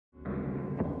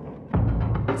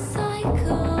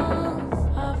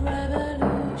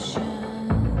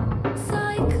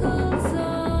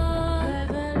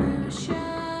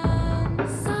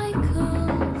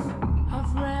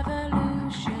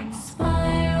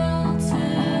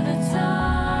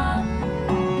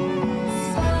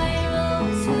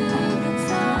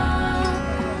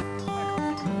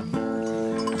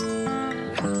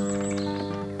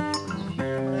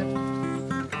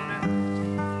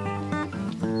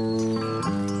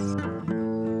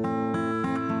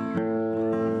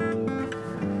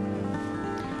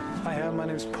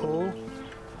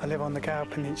live on the Gower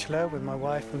Peninsula with my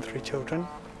wife and 3 children.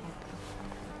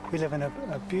 We live in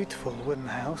a beautiful wooden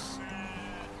house,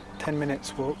 10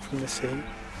 minutes walk from the sea.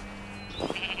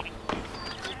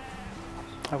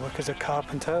 I work as a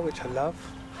carpenter, which I love.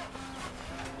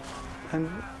 And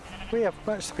we have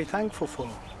much to be thankful for.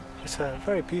 It's a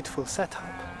very beautiful setup.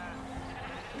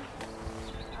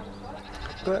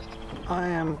 But I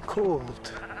am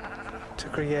called to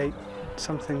create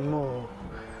something more.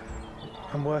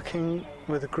 I'm working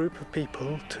with a group of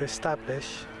people to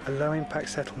establish a low-impact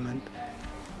settlement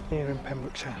here in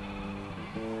Pembrokeshire.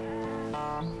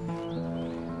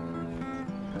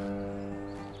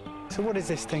 So what is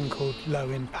this thing called low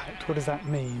impact? What does that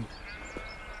mean?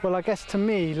 Well, I guess to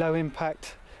me, low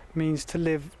impact means to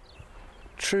live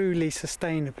truly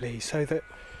sustainably so that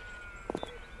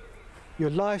your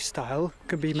lifestyle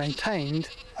can be maintained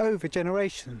over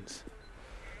generations.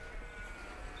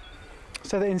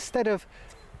 So that instead of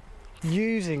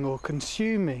using or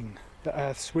consuming the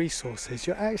Earth's resources,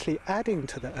 you're actually adding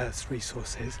to the Earth's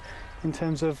resources in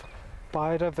terms of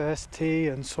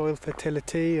biodiversity and soil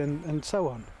fertility and so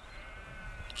on.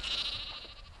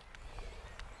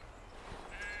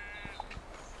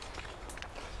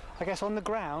 I guess on the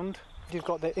ground you've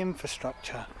got the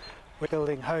infrastructure. We're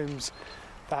building homes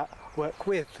that work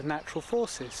with the natural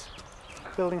forces,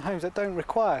 building homes that don't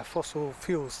require fossil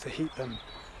fuels to heat them,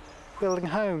 building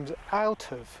homes out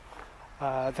of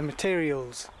the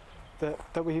materials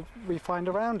that we find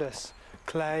around us: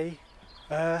 clay,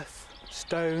 earth,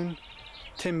 stone,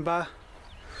 timber,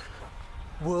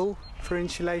 wool for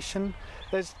insulation.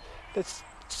 There's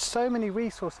so many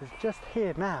resources just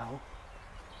here now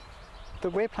that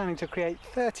we're planning to create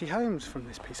 30 homes from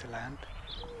this piece of land.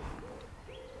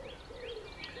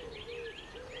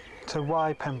 So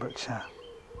why Pembrokeshire?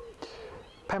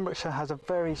 Pembrokeshire has a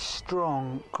very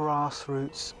strong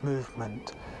grassroots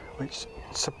movement which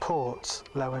supports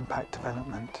low impact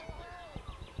development.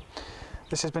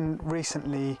 This has been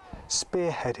recently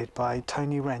spearheaded by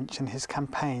Tony Wrench and his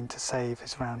campaign to save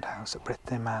his roundhouse at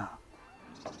Brythnian Mawr.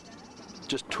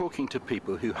 Just talking to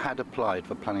people who had applied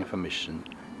for planning permission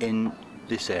in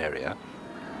this area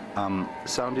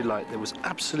sounded like there was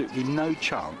absolutely no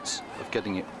chance of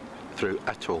getting it through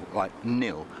at all, like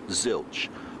nil, zilch,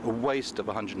 a waste of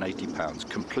 £180,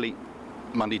 complete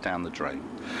money down the drain.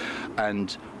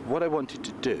 And what I wanted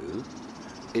to do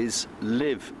is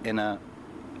live in an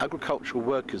agricultural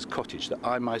workers' cottage that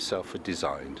I myself had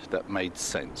designed that made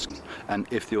sense. And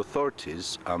if the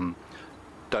authorities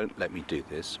don't let me do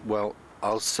this, well,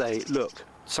 I'll say, look,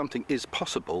 something is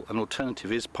possible, an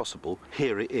alternative is possible,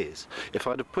 here it is. If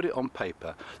I'd have put it on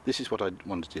paper, this is what I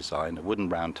want to design, a wooden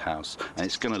roundhouse, and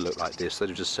it's going to look like this, they'd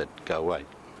have just said, go away.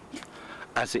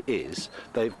 As it is,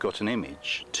 they've got an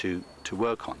image to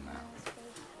work on now.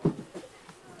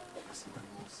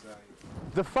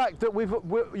 The fact that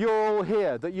you're all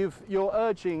here, that you're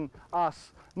urging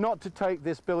us not to take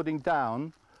this building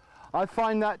down, I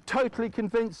find that totally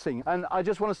convincing, and I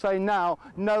just want to say now,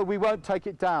 no, we won't take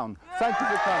it down. Thank you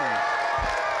for coming.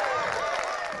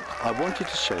 I wanted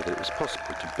to show that it was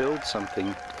possible to build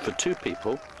something for 2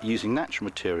 people using natural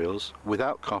materials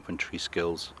without carpentry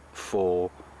skills for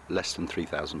less than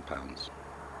 £3,000.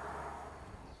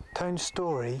 Tone's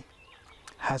story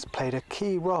has played a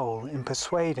key role in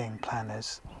persuading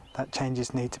planners that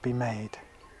changes need to be made,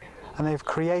 and they've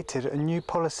created a new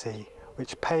policy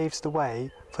which paves the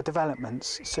way for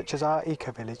developments such as our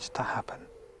eco-village to happen.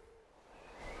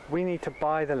 We need to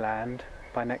buy the land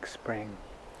by next spring,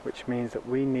 which means that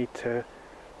we need to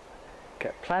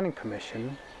get planning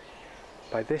permission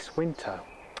by this winter.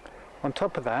 On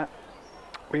top of that,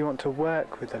 we want to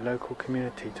work with the local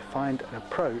community to find an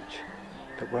approach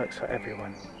that works for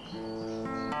everyone.